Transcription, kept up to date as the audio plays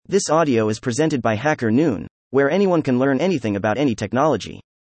This audio is presented by Hacker Noon, where anyone can learn anything about any technology.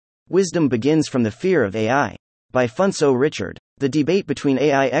 Wisdom begins from the fear of AI. By Funso Richard. The debate between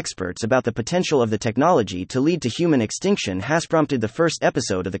AI experts about the potential of the technology to lead to human extinction has prompted the first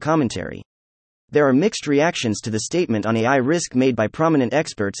episode of the commentary. There are mixed reactions to the statement on AI risk made by prominent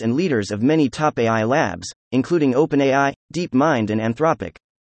experts and leaders of many top AI labs, including OpenAI, DeepMind, and Anthropic.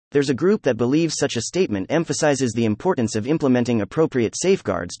 There's a group that believes such a statement emphasizes the importance of implementing appropriate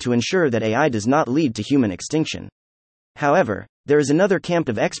safeguards to ensure that AI does not lead to human extinction. However, there is another camp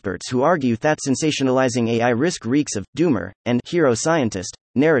of experts who argue that sensationalizing AI risk reeks of doomer and hero scientist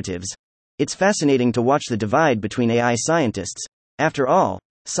narratives. It's fascinating to watch the divide between AI scientists. After all,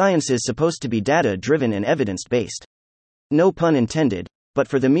 science is supposed to be data-driven and evidence-based. No pun intended, but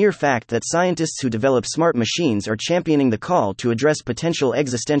for the mere fact that scientists who develop smart machines are championing the call to address potential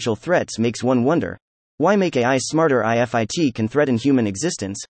existential threats makes one wonder, why make AI smarter if it can threaten human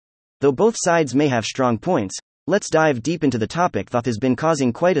existence? Though both sides may have strong points, let's dive deep into the topic that has been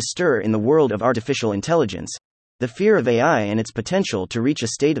causing quite a stir in the world of artificial intelligence: the fear of AI and its potential to reach a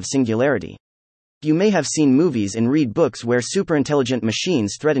state of singularity. You may have seen movies and read books where superintelligent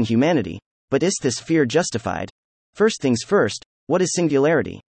machines threaten humanity, but is this fear justified? First things first, what is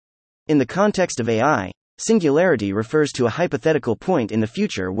singularity? In the context of AI, singularity refers to a hypothetical point in the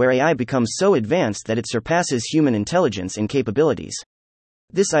future where AI becomes so advanced that it surpasses human intelligence and capabilities.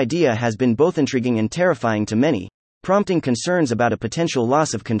 This idea has been both intriguing and terrifying to many, prompting concerns about a potential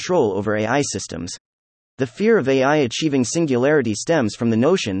loss of control over AI systems. The fear of AI achieving singularity stems from the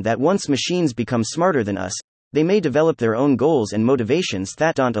notion that once machines become smarter than us, they may develop their own goals and motivations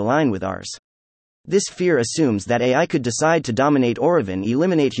that don't align with ours. This fear assumes that AI could decide to dominate or even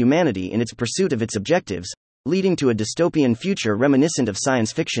eliminate humanity in its pursuit of its objectives, leading to a dystopian future reminiscent of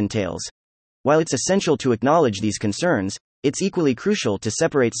science fiction tales. While it's essential to acknowledge these concerns, it's equally crucial to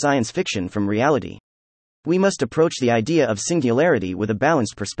separate science fiction from reality. We must approach the idea of singularity with a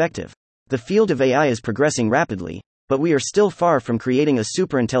balanced perspective. The field of AI is progressing rapidly, but we are still far from creating a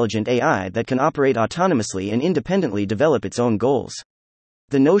superintelligent AI that can operate autonomously and independently develop its own goals.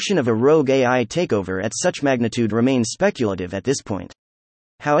 The notion of a rogue AI takeover at such magnitude remains speculative at this point.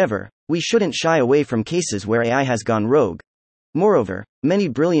 However, we shouldn't shy away from cases where AI has gone rogue. Moreover, many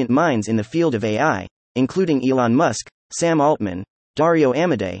brilliant minds in the field of AI, including Elon Musk, Sam Altman, Dario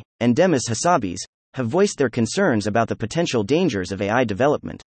Amodei, and Demis Hassabis, have voiced their concerns about the potential dangers of AI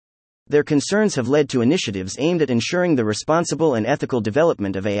development. Their concerns have led to initiatives aimed at ensuring the responsible and ethical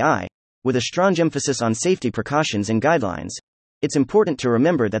development of AI, with a strong emphasis on safety precautions and guidelines. It's important to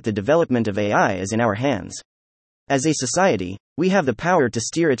remember that the development of AI is in our hands. As a society, we have the power to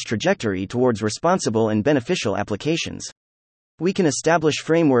steer its trajectory towards responsible and beneficial applications. We can establish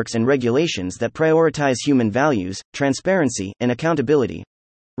frameworks and regulations that prioritize human values, transparency, and accountability.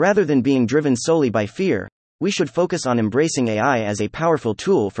 Rather than being driven solely by fear, we should focus on embracing AI as a powerful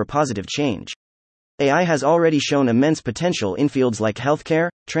tool for positive change. AI has already shown immense potential in fields like healthcare,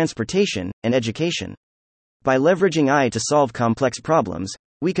 transportation, and education. By leveraging AI to solve complex problems,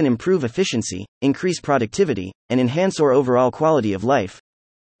 we can improve efficiency, increase productivity, and enhance our overall quality of life.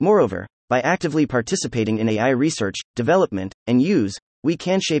 Moreover, by actively participating in AI research, development, and use, we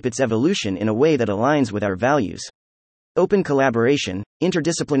can shape its evolution in a way that aligns with our values. Open collaboration,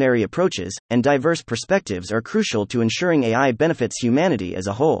 interdisciplinary approaches, and diverse perspectives are crucial to ensuring AI benefits humanity as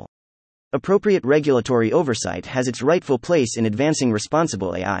a whole. Appropriate regulatory oversight has its rightful place in advancing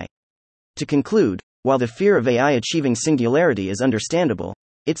responsible AI. To conclude, while the fear of AI achieving singularity is understandable,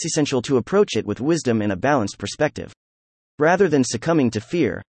 it's essential to approach it with wisdom and a balanced perspective. Rather than succumbing to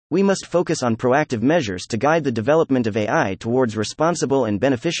fear, we must focus on proactive measures to guide the development of AI towards responsible and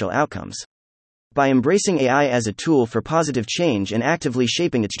beneficial outcomes. By embracing AI as a tool for positive change and actively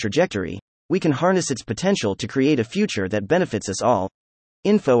shaping its trajectory, we can harness its potential to create a future that benefits us all.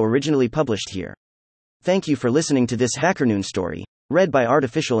 Info originally published here. Thank you for listening to this HackerNoon story, read by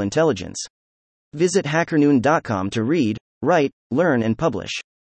Artificial Intelligence. Visit hackernoon.com to read, write, learn, and publish.